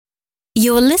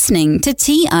You're listening to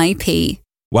TIP.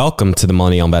 Welcome to the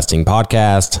Millennial Investing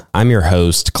Podcast. I'm your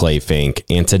host, Clay Fink,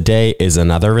 and today is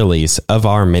another release of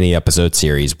our mini episode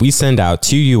series we send out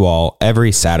to you all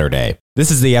every Saturday. This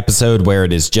is the episode where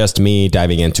it is just me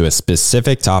diving into a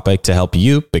specific topic to help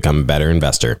you become a better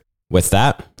investor. With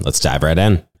that, let's dive right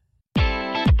in.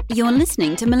 You're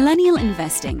listening to Millennial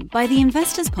Investing by the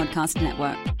Investors Podcast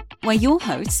Network, where your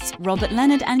hosts, Robert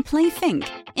Leonard and Clay Fink,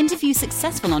 interview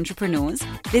successful entrepreneurs,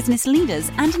 business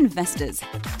leaders, and investors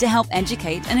to help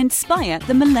educate and inspire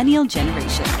the millennial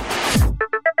generation.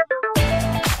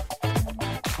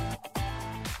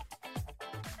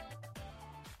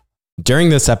 During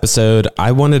this episode,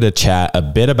 I wanted to chat a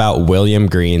bit about William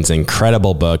Green's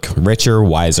incredible book, Richer,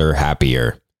 Wiser,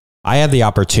 Happier. I had the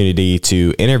opportunity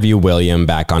to interview William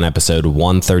back on episode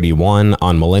 131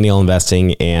 on millennial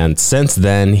investing, and since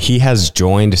then, he has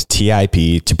joined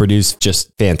TIP to produce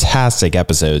just fantastic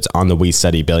episodes on the We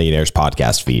Study Billionaires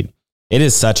podcast feed. It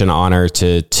is such an honor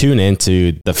to tune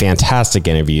into the fantastic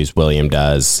interviews William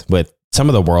does with some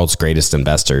of the world's greatest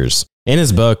investors. In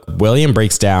his book, William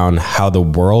breaks down how the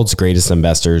world's greatest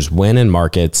investors win in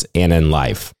markets and in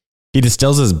life. He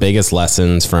distills his biggest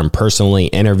lessons from personally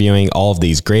interviewing all of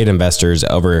these great investors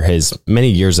over his many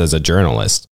years as a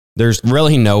journalist. There's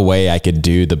really no way I could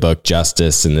do the book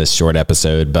justice in this short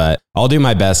episode, but I'll do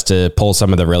my best to pull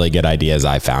some of the really good ideas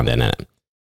I found in it.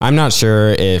 I'm not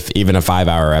sure if even a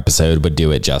 5-hour episode would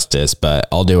do it justice, but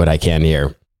I'll do what I can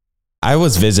here. I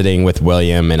was visiting with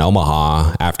William in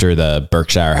Omaha after the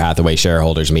Berkshire Hathaway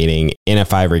shareholders meeting, and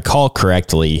if I recall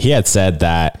correctly, he had said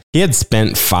that he had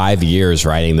spent 5 years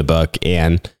writing the book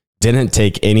and didn't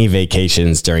take any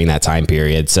vacations during that time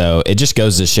period. So it just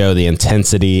goes to show the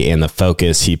intensity and the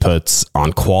focus he puts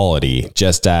on quality,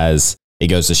 just as it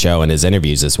goes to show in his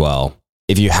interviews as well.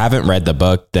 If you haven't read the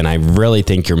book, then I really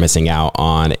think you're missing out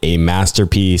on a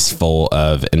masterpiece full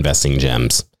of investing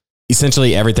gems.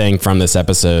 Essentially everything from this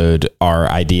episode are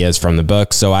ideas from the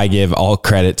book, so I give all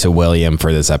credit to William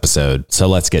for this episode. So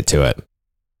let's get to it.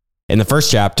 In the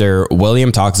first chapter,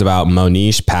 William talks about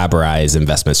Mohnish Pabrai's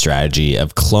investment strategy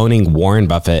of cloning Warren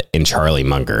Buffett and Charlie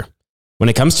Munger. When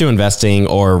it comes to investing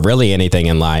or really anything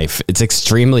in life, it's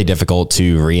extremely difficult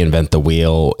to reinvent the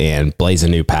wheel and blaze a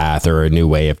new path or a new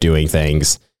way of doing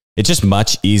things. It's just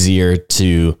much easier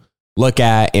to look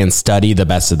at and study the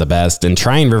best of the best and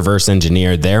try and reverse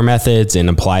engineer their methods and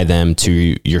apply them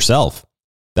to yourself.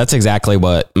 That's exactly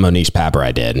what Mohnish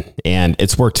Pabrai did, and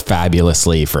it's worked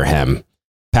fabulously for him.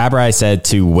 Pabrai said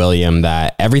to William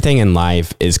that everything in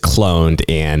life is cloned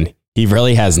and he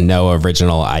really has no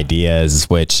original ideas,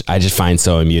 which I just find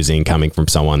so amusing coming from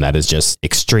someone that is just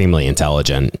extremely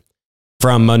intelligent.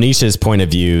 From Mohnish's point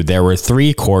of view, there were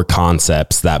 3 core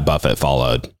concepts that Buffett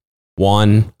followed.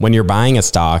 1, when you're buying a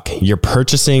stock, you're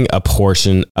purchasing a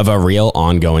portion of a real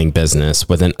ongoing business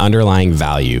with an underlying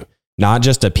value, not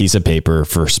just a piece of paper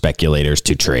for speculators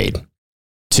to trade.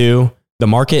 2, the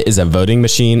market is a voting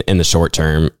machine in the short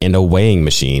term and a weighing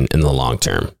machine in the long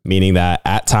term, meaning that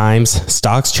at times,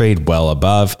 stocks trade well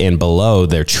above and below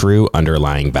their true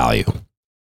underlying value.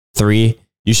 3,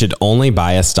 you should only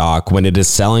buy a stock when it is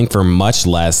selling for much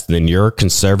less than your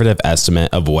conservative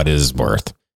estimate of what it is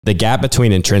worth. The gap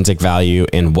between intrinsic value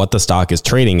and what the stock is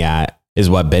trading at is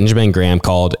what Benjamin Graham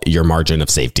called your margin of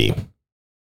safety.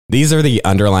 These are the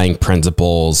underlying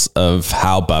principles of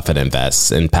how Buffett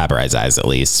invests, in Pabrai's eyes at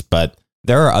least, but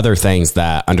there are other things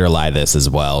that underlie this as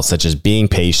well, such as being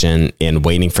patient and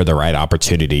waiting for the right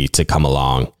opportunity to come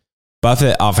along.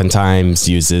 Buffett oftentimes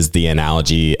uses the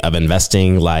analogy of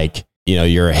investing like,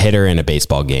 you're a hitter in a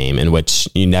baseball game in which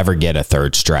you never get a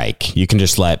third strike. You can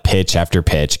just let pitch after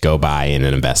pitch go by in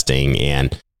investing,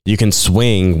 and you can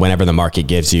swing whenever the market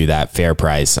gives you that fair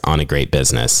price on a great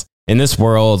business. In this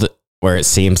world where it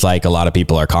seems like a lot of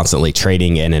people are constantly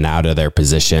trading in and out of their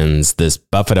positions, this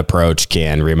Buffett approach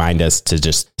can remind us to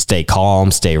just stay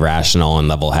calm, stay rational and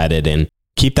level-headed, and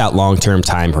keep that long-term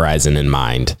time horizon in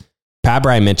mind.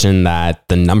 Pabrai mentioned that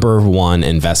the number 1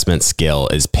 investment skill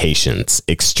is patience,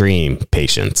 extreme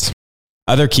patience.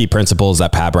 Other key principles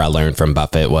that Pabrai learned from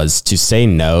Buffett was to say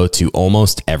no to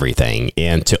almost everything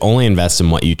and to only invest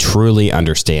in what you truly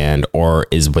understand or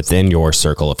is within your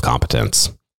circle of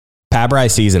competence. Pabrai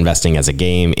sees investing as a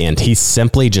game, and he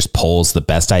simply just pulls the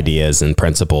best ideas and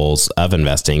principles of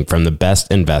investing from the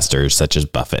best investors such as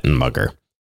Buffett and Munger.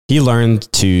 He learned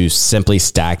to simply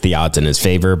stack the odds in his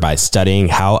favor by studying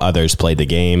how others played the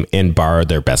game and borrowed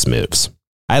their best moves.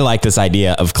 I like this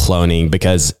idea of cloning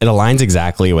because it aligns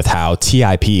exactly with how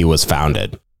TIP was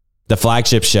founded. The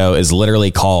flagship show is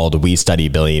literally called We Study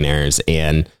Billionaires,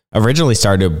 and originally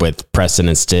started with Preston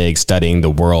and Stig studying the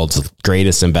world's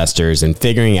greatest investors and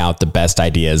figuring out the best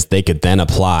ideas they could then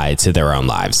apply to their own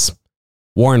lives.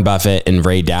 Warren Buffett and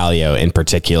Ray Dalio in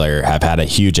particular have had a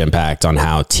huge impact on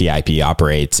how TIP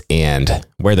operates and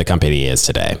where the company is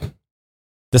today.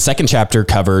 The second chapter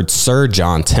covered Sir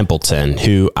John Templeton,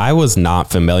 who I was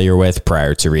not familiar with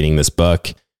prior to reading this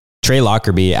book. Trey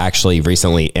Lockerbie actually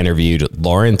recently interviewed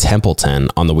Lauren Templeton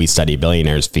on the We Study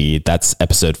Billionaires feed. That's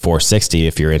episode 460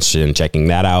 if you're interested in checking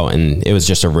that out. And it was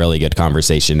just a really good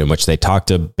conversation in which they talked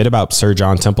a bit about Sir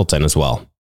John Templeton as well.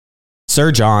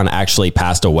 Sir John actually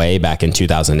passed away back in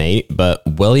 2008, but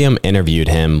William interviewed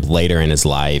him later in his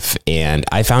life, and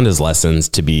I found his lessons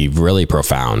to be really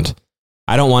profound.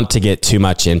 I don't want to get too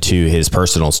much into his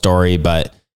personal story,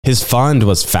 but his fund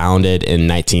was founded in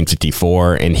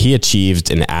 1954, and he achieved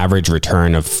an average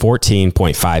return of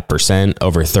 14.5%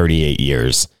 over 38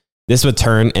 years. This would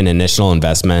turn an initial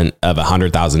investment of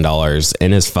 $100,000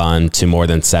 in his fund to more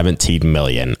than $17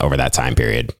 million over that time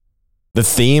period. The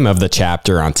theme of the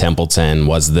chapter on Templeton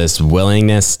was this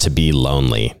willingness to be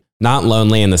lonely. Not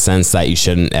lonely in the sense that you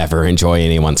shouldn't ever enjoy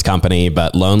anyone's company,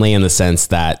 but lonely in the sense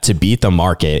that to beat the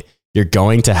market, you're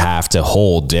going to have to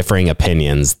hold differing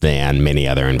opinions than many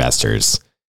other investors.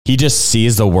 He just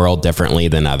sees the world differently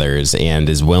than others and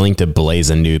is willing to blaze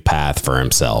a new path for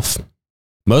himself.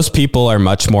 Most people are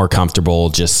much more comfortable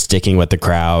just sticking with the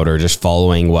crowd or just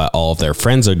following what all of their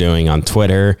friends are doing on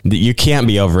Twitter. You can't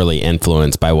be overly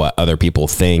influenced by what other people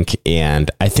think,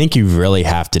 and I think you really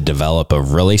have to develop a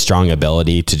really strong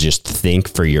ability to just think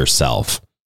for yourself.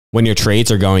 When your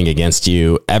trades are going against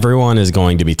you, everyone is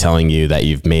going to be telling you that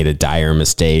you've made a dire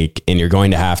mistake, and you're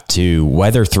going to have to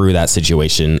weather through that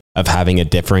situation of having a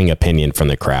differing opinion from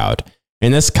the crowd.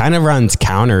 And this kind of runs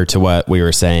counter to what we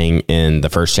were saying in the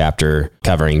first chapter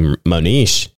covering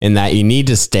Monish, in that you need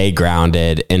to stay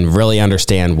grounded and really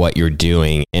understand what you're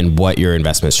doing and what your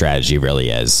investment strategy really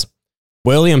is.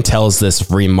 William tells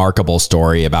this remarkable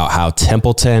story about how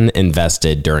Templeton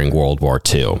invested during World War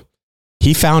II.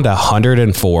 He found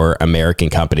 104 American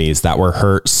companies that were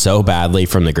hurt so badly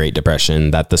from the Great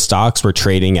Depression that the stocks were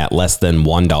trading at less than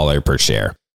 $1 per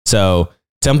share. So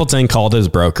Templeton called his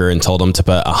broker and told him to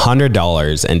put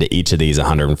 $100 into each of these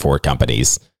 104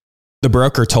 companies. The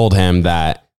broker told him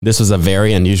that this was a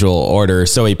very unusual order,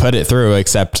 so he put it through,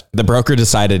 except the broker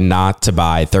decided not to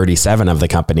buy 37 of the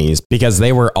companies because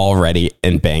they were already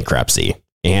in bankruptcy.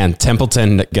 And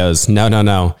Templeton goes,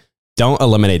 no. Don't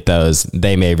eliminate those.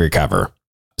 They may recover.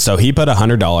 So he put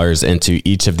 $100 into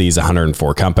each of these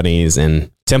 104 companies.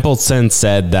 And Templeton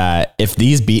said that if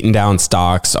these beaten down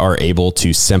stocks are able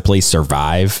to simply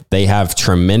survive, they have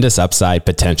tremendous upside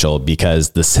potential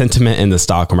because the sentiment in the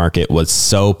stock market was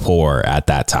so poor at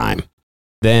that time.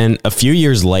 Then a few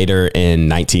years later in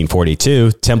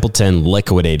 1942, Templeton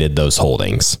liquidated those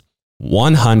holdings.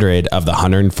 100 of the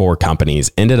 104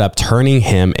 companies ended up turning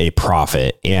him a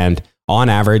profit, and on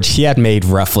average, he had made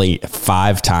roughly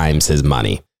 5 times his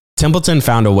money. Templeton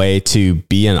found a way to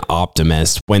be an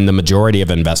optimist when the majority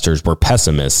of investors were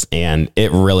pessimists, and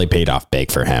it really paid off big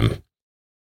for him.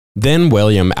 Then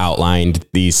William outlined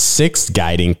these 6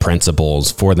 guiding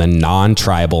principles for the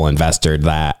non-tribal investor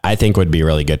that I think would be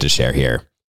really good to share here.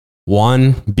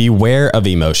 1, beware of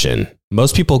emotion.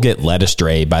 Most people get led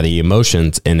astray by the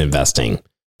emotions in investing.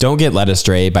 Don't get led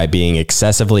astray by being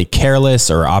excessively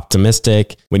careless or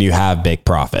optimistic when you have big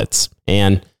profits,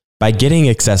 and by getting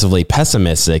excessively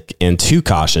pessimistic and too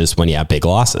cautious when you have big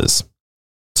losses.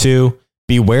 2,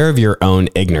 beware of your own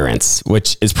ignorance,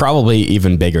 which is probably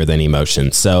even bigger than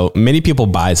emotion. So many people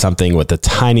buy something with the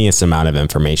tiniest amount of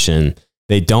information.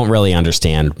 They don't really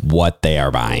understand what they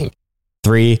are buying.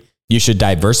 3, you should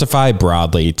diversify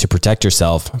broadly to protect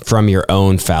yourself from your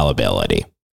own fallibility.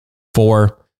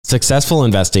 4, successful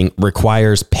investing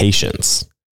requires patience.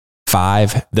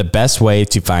 5, the best way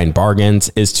to find bargains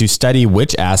is to study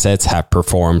which assets have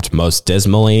performed most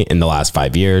dismally in the last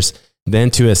 5 years,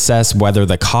 then to assess whether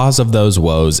the cause of those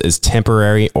woes is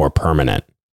temporary or permanent.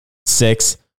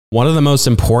 6, one of the most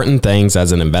important things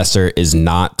as an investor is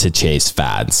not to chase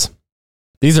fads.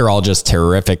 These are all just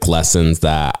terrific lessons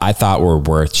that I thought were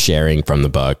worth sharing from the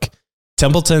book.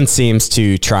 Templeton seems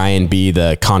to try and be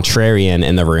the contrarian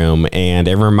in the room, and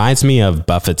it reminds me of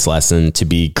Buffett's lesson to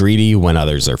be greedy when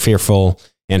others are fearful,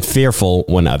 and fearful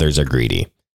when others are greedy.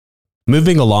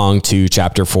 Moving along to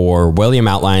chapter 4, William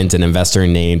outlines an investor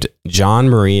named John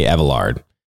Marie Evelard.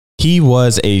 He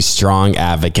was a strong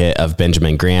advocate of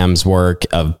Benjamin Graham's work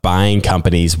of buying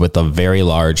companies with a very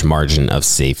large margin of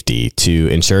safety to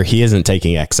ensure he isn't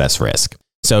taking excess risk.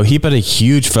 So he put a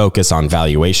huge focus on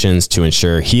valuations to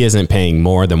ensure he isn't paying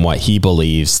more than what he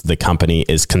believes the company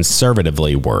is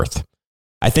conservatively worth.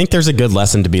 I think there's a good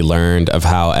lesson to be learned of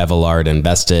how Evelard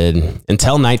invested.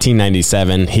 Until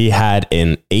 1997, he had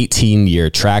an 18-year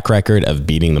track record of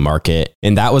beating the market,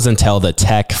 and that was until the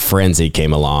tech frenzy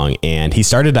came along and he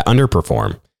started to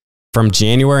underperform. From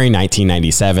January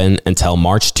 1997 until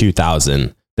March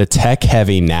 2000, the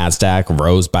tech-heavy NASDAQ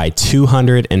rose by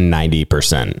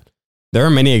 290%. There are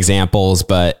many examples,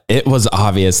 but it was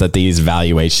obvious that these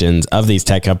valuations of these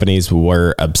tech companies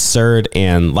were absurd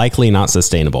and likely not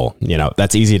sustainable.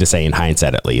 That's easy to say in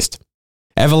hindsight, at least.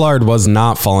 Evelard was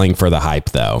not falling for the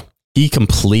hype, though. He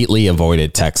completely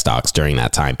avoided tech stocks during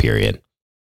that time period.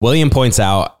 William points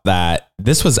out that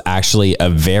this was actually a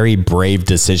very brave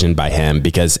decision by him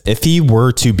because if he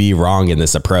were to be wrong in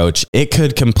this approach, it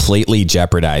could completely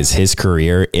jeopardize his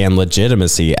career and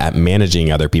legitimacy at managing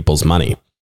other people's money.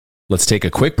 Let's take a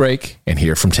quick break and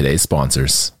hear from today's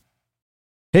sponsors.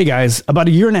 Hey guys, about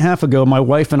a year and a half ago, my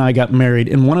wife and I got married,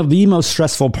 and one of the most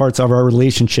stressful parts of our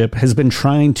relationship has been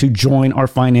trying to join our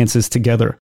finances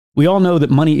together. We all know that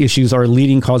money issues are a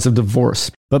leading cause of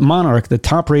divorce, but Monarch, the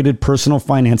top-rated personal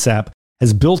finance app,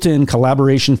 has built-in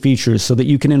collaboration features so that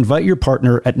you can invite your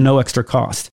partner at no extra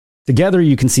cost. Together,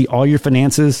 you can see all your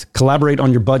finances, collaborate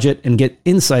on your budget, and get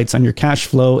insights on your cash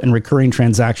flow and recurring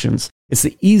transactions. It's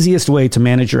the easiest way to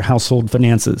manage your household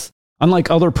finances.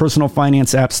 Unlike other personal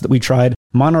finance apps that we tried,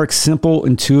 Monarch's simple,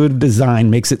 intuitive design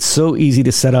makes it so easy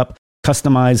to set up,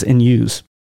 customize, and use.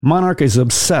 Monarch is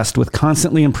obsessed with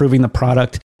constantly improving the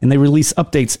product, and they release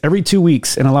updates every 2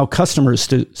 weeks and allow customers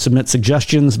to submit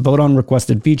suggestions, vote on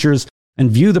requested features,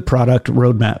 and view the product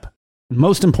roadmap.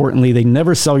 Most importantly, they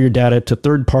never sell your data to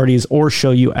third parties or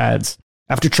show you ads.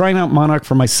 After trying out Monarch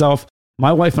for myself,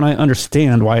 my wife and I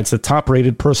understand why it's a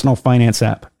top-rated personal finance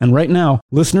app. And right now,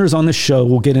 listeners on this show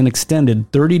will get an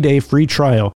extended 30-day free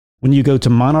trial when you go to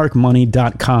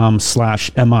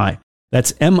monarchmoney.com/MI.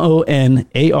 That's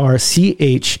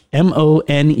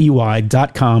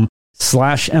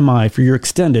monarchmoney.com/MI for your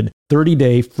extended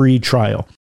 30-day free trial.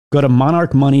 Go to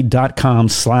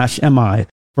monarchmoney.com/MI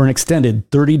for an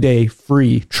extended 30-day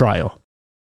free trial.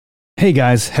 Hey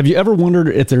guys, have you ever wondered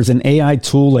if there's an AI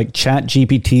tool like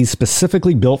ChatGPT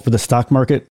specifically built for the stock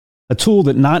market? A tool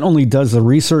that not only does the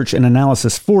research and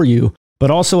analysis for you, but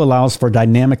also allows for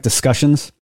dynamic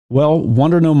discussions? Well,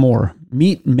 wonder no more.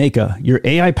 Meet Meka, your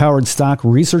AI-powered stock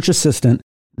research assistant,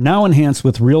 now enhanced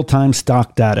with real-time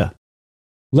stock data.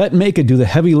 Let Meka do the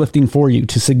heavy lifting for you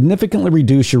to significantly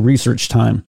reduce your research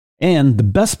time. And the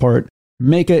best part,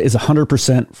 Meka is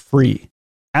 100% free.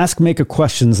 Ask Meka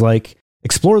questions like,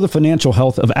 explore the financial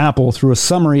health of Apple through a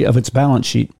summary of its balance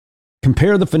sheet.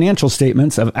 Compare the financial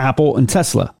statements of Apple and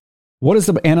Tesla. What is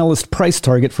the analyst price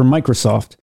target for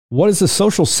Microsoft? What is the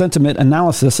social sentiment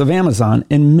analysis of Amazon?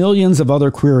 And millions of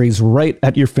other queries right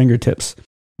at your fingertips.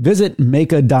 Visit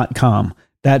Meka.com.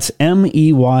 That's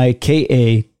MEYKA.com.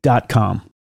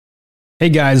 Hey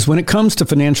guys, when it comes to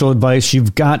financial advice,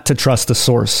 you've got to trust the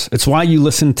source. It's why you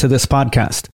listen to this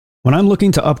podcast. When I'm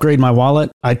looking to upgrade my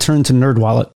wallet, I turn to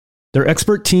NerdWallet. Their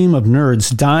expert team of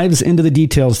nerds dives into the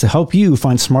details to help you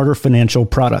find smarter financial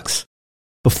products.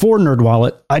 Before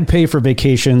NerdWallet, I'd pay for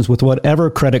vacations with whatever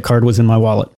credit card was in my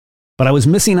wallet. But I was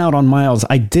missing out on miles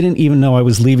I didn't even know I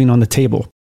was leaving on the table.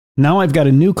 Now I've got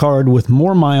a new card with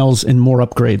more miles and more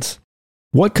upgrades.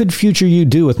 What could future you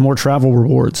do with more travel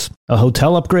rewards? A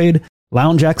hotel upgrade?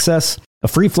 Lounge access? A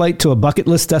free flight to a bucket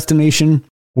list destination?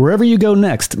 Wherever you go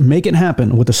next, make it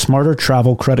happen with a smarter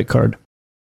travel credit card.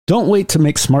 Don't wait to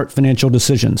make smart financial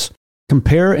decisions.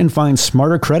 Compare and find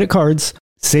smarter credit cards,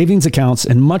 savings accounts,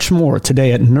 and much more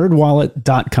today at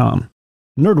nerdwallet.com.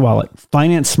 NerdWallet,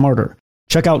 finance smarter.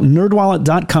 Check out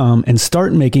nerdwallet.com and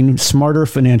start making smarter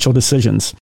financial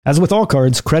decisions. As with all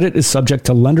cards, credit is subject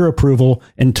to lender approval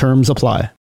and terms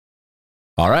apply.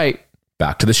 All right,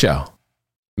 back to the show.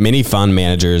 Many fund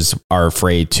managers are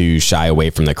afraid to shy away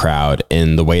from the crowd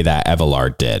in the way that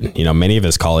Evelard did. Many of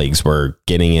his colleagues were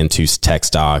getting into tech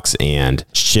stocks and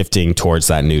shifting towards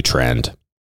that new trend.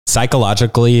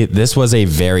 Psychologically, this was a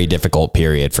very difficult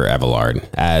period for Evelard,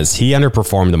 as he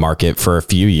underperformed the market for a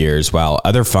few years while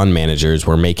other fund managers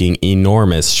were making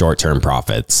enormous short-term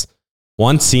profits.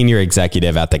 One senior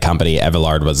executive at the company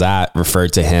Evelard was at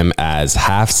referred to him as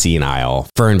half senile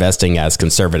for investing as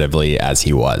conservatively as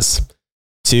he was.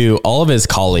 To all of his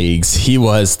colleagues, he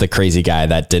was the crazy guy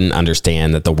that didn't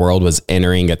understand that the world was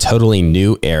entering a totally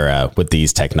new era with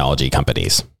these technology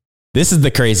companies. This is the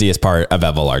craziest part of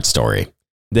Evelard's story.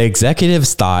 The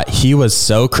executives thought he was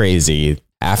so crazy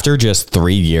after just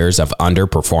 3 years of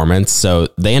underperformance. So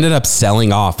they ended up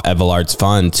selling off Evelard's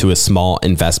fund to a small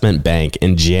investment bank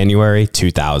in January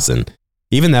 2000,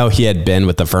 even though he had been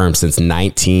with the firm since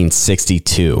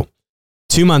 1962.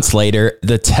 2 months later,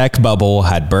 the tech bubble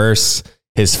had burst.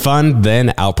 His fund then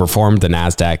outperformed the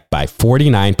NASDAQ by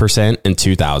 49% in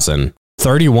 2000,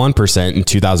 31% in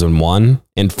 2001,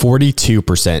 and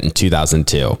 42% in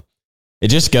 2002. It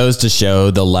just goes to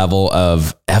show the level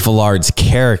of Evelard's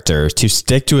character to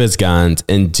stick to his guns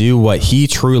and do what he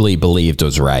truly believed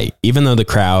was right, even though the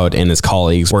crowd and his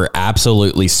colleagues were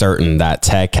absolutely certain that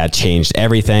tech had changed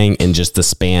everything in just the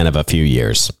span of a few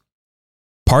years.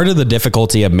 Part of the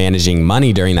difficulty of managing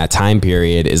money during that time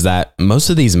period is that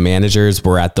most of these managers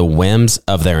were at the whims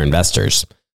of their investors.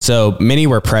 So many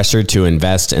were pressured to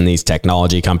invest in these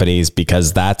technology companies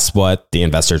because that's what the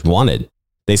investors wanted.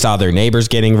 They saw their neighbors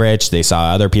getting rich, they saw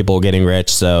other people getting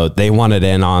rich, so they wanted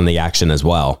in on the action as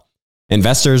well.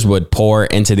 Investors would pour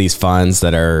into these funds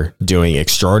that are doing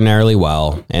extraordinarily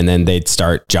well, and then they'd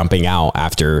start jumping out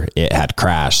after it had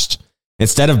crashed.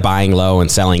 Instead of buying low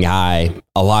and selling high,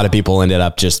 a lot of people ended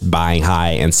up just buying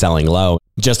high and selling low,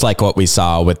 just like what we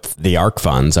saw with the ARK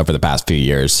funds over the past few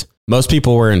years. Most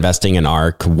people were investing in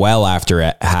ARK well after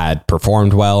it had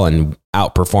performed well and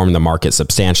outperformed the market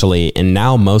substantially. And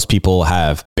now most people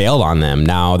have bailed on them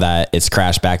now that it's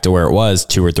crashed back to where it was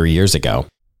 2 or 3 years ago.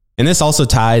 And this also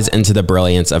ties into the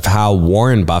brilliance of how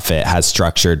Warren Buffett has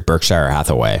structured Berkshire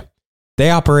Hathaway. They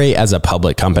operate as a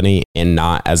public company and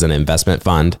not as an investment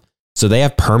fund. So they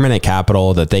have permanent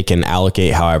capital that they can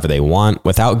allocate however they want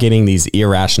without getting these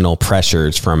irrational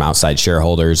pressures from outside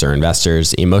shareholders or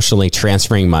investors emotionally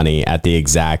transferring money at the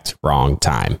exact wrong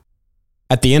time.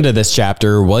 At the end of this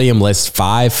chapter, William lists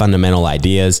 5 fundamental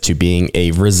ideas to being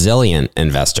a resilient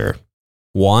investor.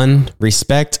 1.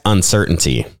 Respect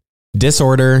uncertainty.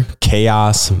 Disorder,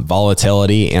 chaos,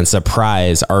 volatility, and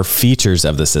surprise are features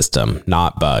of the system,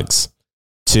 not bugs.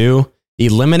 2.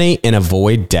 Eliminate and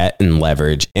avoid debt and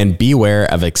leverage, and beware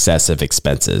of excessive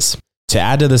expenses. To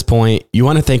add to this point, you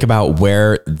want to think about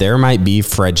where there might be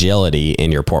fragility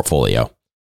in your portfolio.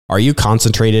 Are you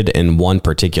concentrated in one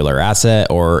particular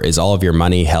asset, or is all of your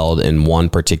money held in one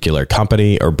particular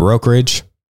company or brokerage?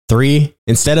 3,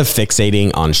 instead of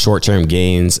fixating on short-term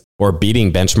gains or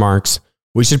beating benchmarks,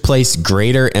 we should place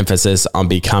greater emphasis on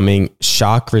becoming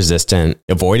shock resistant,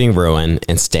 avoiding ruin,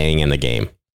 and staying in the game.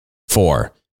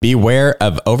 4, beware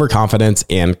of overconfidence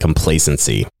and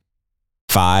complacency.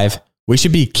 5, we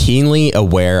should be keenly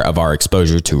aware of our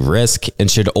exposure to risk and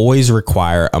should always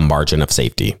require a margin of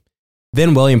safety.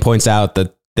 Then William points out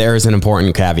that there is an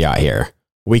important caveat here.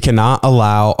 We cannot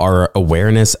allow our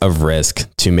awareness of risk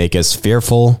to make us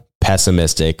fearful,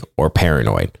 pessimistic, or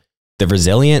paranoid. The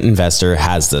resilient investor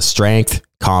has the strength,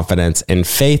 confidence, and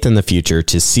faith in the future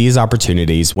to seize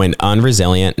opportunities when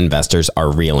unresilient investors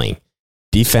are reeling.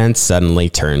 Defense suddenly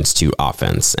turns to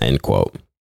offense, end quote.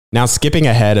 Now, skipping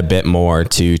ahead a bit more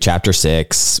to chapter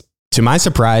 6, to my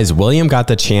surprise, William got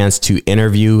the chance to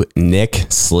interview Nick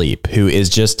Sleep, who is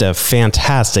just a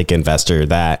fantastic investor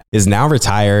that is now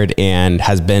retired and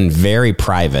has been very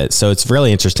private. So it's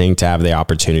really interesting to have the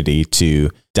opportunity to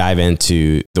dive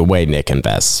into the way Nick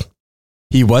invests.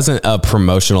 He wasn't a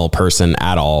promotional person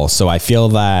at all, so I feel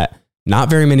that not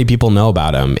very many people know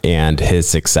about him and his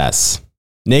success.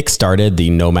 Nick started the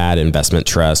Nomad Investment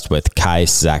Trust with Kai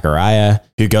Zachariah,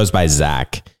 who goes by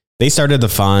Zach. They started the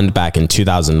fund back in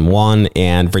 2001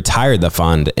 and retired the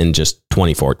fund in just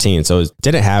 2014, so it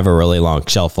didn't have a really long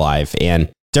shelf life.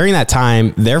 And during that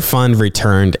time, their fund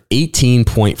returned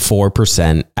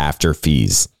 18.4% after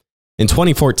fees. In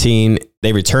 2014,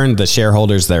 they returned the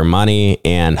shareholders their money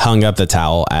and hung up the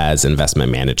towel as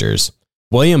investment managers.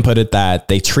 William put it that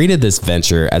they treated this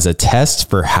venture as a test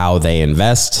for how they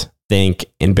invest, think,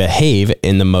 and behave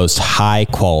in the most high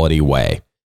quality way.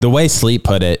 The way Sleep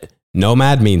put it,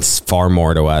 Nomad means far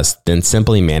more to us than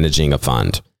simply managing a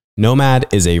fund. Nomad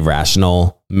is a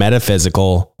rational,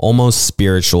 metaphysical, almost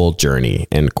spiritual journey,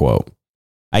 end quote.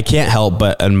 I can't help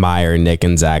but admire Nick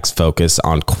and Zach's focus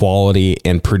on quality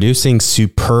and producing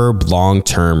superb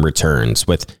long-term returns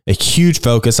with a huge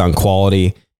focus on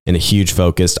quality and a huge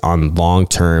focus on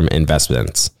long-term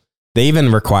investments. They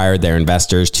even required their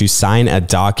investors to sign a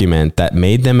document that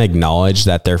made them acknowledge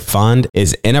that their fund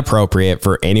is inappropriate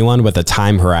for anyone with a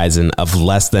time horizon of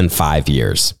less than 5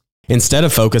 years. Instead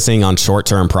of focusing on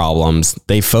short-term problems,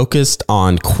 they focused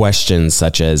on questions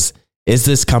such as, is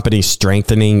this company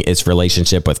strengthening its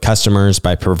relationship with customers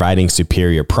by providing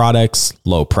superior products,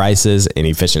 low prices, and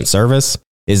efficient service?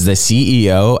 Is the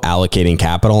CEO allocating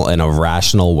capital in a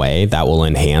rational way that will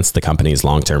enhance the company's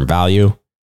long-term value?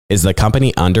 Is the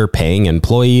company underpaying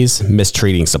employees,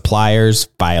 mistreating suppliers,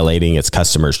 violating its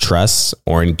customers' trusts,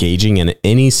 or engaging in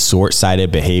any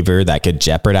short-sighted behavior that could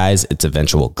jeopardize its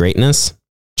eventual greatness?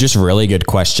 Just really good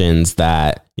questions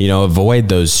that, avoid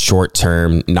those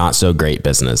short-term, not so great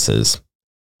businesses.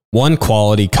 One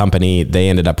quality company they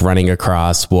ended up running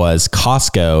across was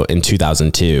Costco in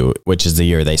 2002, which is the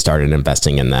year they started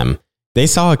investing in them. They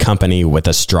saw a company with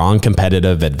a strong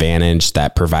competitive advantage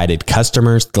that provided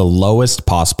customers the lowest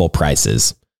possible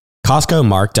prices. Costco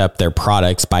marked up their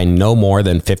products by no more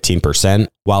than 15%,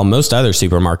 while most other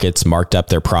supermarkets marked up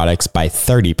their products by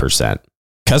 30%.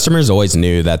 Customers always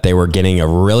knew that they were getting a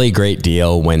really great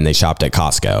deal when they shopped at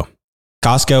Costco.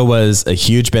 Costco was a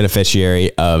huge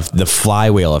beneficiary of the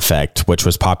flywheel effect, which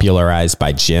was popularized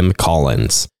by Jim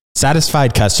Collins.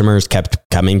 Satisfied customers kept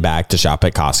coming back to shop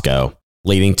at Costco,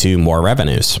 leading to more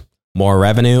revenues. More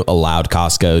revenue allowed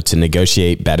Costco to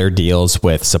negotiate better deals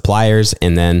with suppliers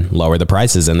and then lower the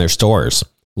prices in their stores.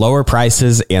 Lower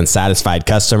prices and satisfied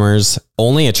customers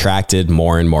only attracted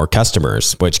more and more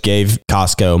customers, which gave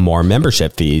Costco more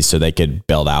membership fees so they could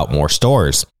build out more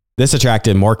stores. This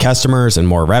attracted more customers and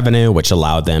more revenue, which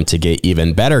allowed them to get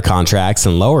even better contracts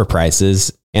and lower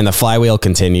prices, and the flywheel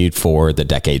continued for the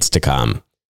decades to come.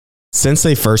 Since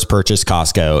they first purchased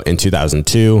Costco in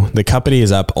 2002, the company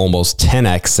is up almost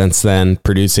 10x since then,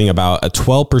 producing about a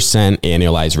 12%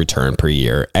 annualized return per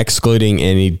year, excluding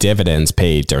any dividends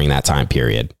paid during that time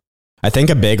period. I think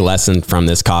a big lesson from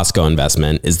this Costco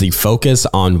investment is the focus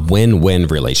on win-win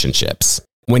relationships.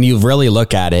 When you really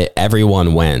look at it,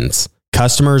 everyone wins.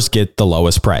 Customers get the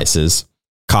lowest prices,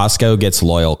 Costco gets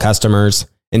loyal customers,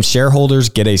 and shareholders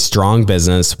get a strong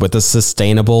business with a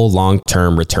sustainable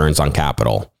long-term returns on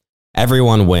capital.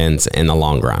 Everyone wins in the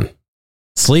long run.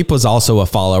 Sleep was also a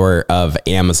follower of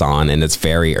Amazon in its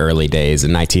very early days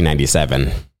in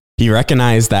 1997. He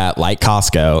recognized that, like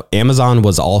Costco, Amazon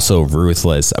was also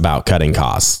ruthless about cutting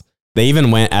costs. They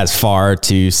even went as far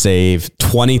to save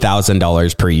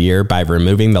 $20,000 per year by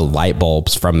removing the light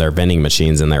bulbs from their vending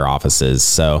machines in their offices.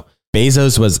 So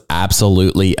Bezos was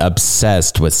absolutely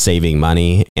obsessed with saving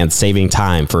money and saving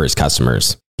time for his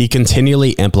customers. He continually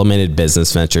implemented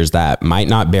business ventures that might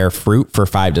not bear fruit for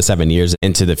 5 to 7 years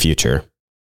into the future.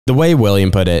 The way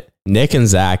William put it, Nick and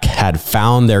Zach had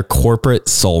found their corporate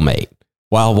soulmate.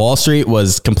 While Wall Street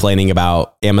was complaining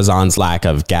about Amazon's lack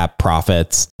of GAAP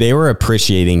profits, they were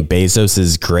appreciating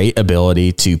Bezos' great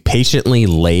ability to patiently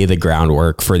lay the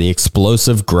groundwork for the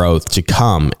explosive growth to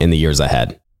come in the years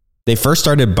ahead. They first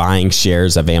started buying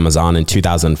shares of Amazon in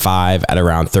 2005 at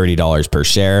around $30 per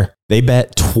share. They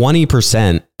bet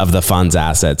 20% of the fund's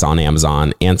assets on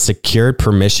Amazon and secured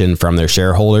permission from their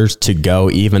shareholders to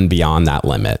go even beyond that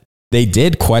limit. They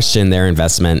did question their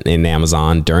investment in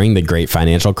Amazon during the Great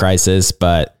Financial Crisis,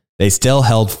 but they still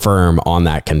held firm on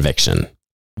that conviction.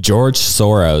 George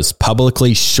Soros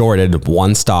publicly shorted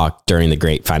one stock during the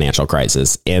Great Financial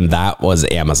Crisis, and that was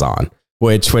Amazon,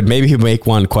 which would maybe make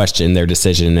one question their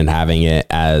decision in having it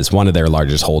as one of their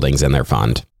largest holdings in their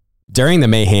fund. During the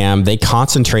mayhem, they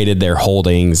concentrated their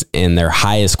holdings in their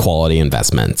highest quality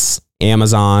investments: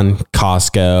 Amazon,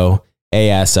 Costco,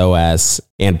 ASOS,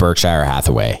 and Berkshire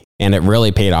Hathaway. And it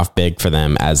really paid off big for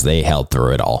them as they held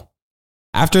through it all.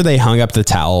 After they hung up the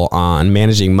towel on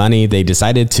managing money, they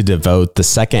decided to devote the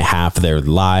second half of their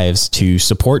lives to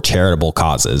support charitable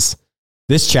causes.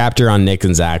 This chapter on Nick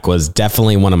and Zach was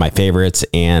definitely one of my favorites,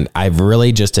 and I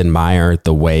really just admire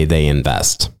the way they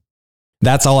invest.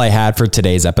 That's all I had for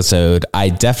today's episode. I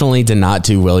definitely did not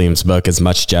do William's book as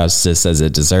much justice as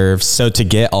it deserves. So to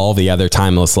get all the other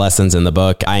timeless lessons in the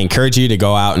book, I encourage you to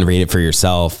go out and read it for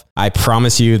yourself. I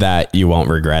promise you that you won't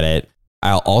regret it.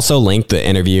 I'll also link the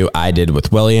interview I did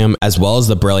with William, as well as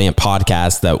the brilliant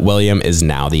podcast that William is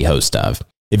now the host of.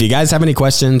 If you guys have any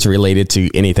questions related to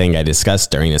anything I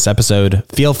discussed during this episode,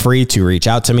 feel free to reach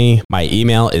out to me. My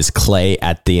email is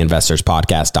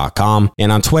clay@theinvestorspodcast.com.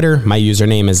 And on Twitter, my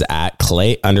username is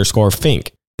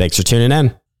 @clay_fink. Thanks for tuning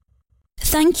in.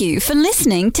 Thank you for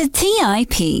listening to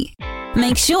TIP.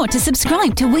 Make sure to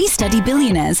subscribe to We Study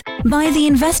Billionaires by the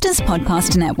Investors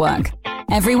Podcast Network.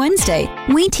 Every Wednesday,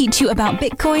 we teach you about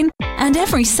Bitcoin, and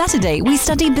every Saturday, we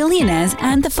study billionaires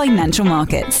and the financial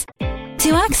markets.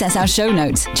 To access our show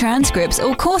notes, transcripts,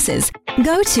 or courses,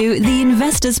 go to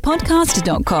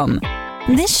theinvestorspodcast.com.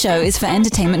 This show is for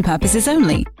entertainment purposes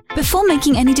only. Before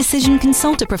making any decision,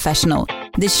 consult a professional.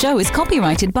 This show is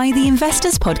copyrighted by the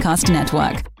Investors Podcast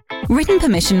Network. Written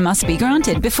permission must be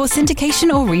granted before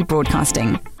syndication or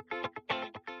rebroadcasting.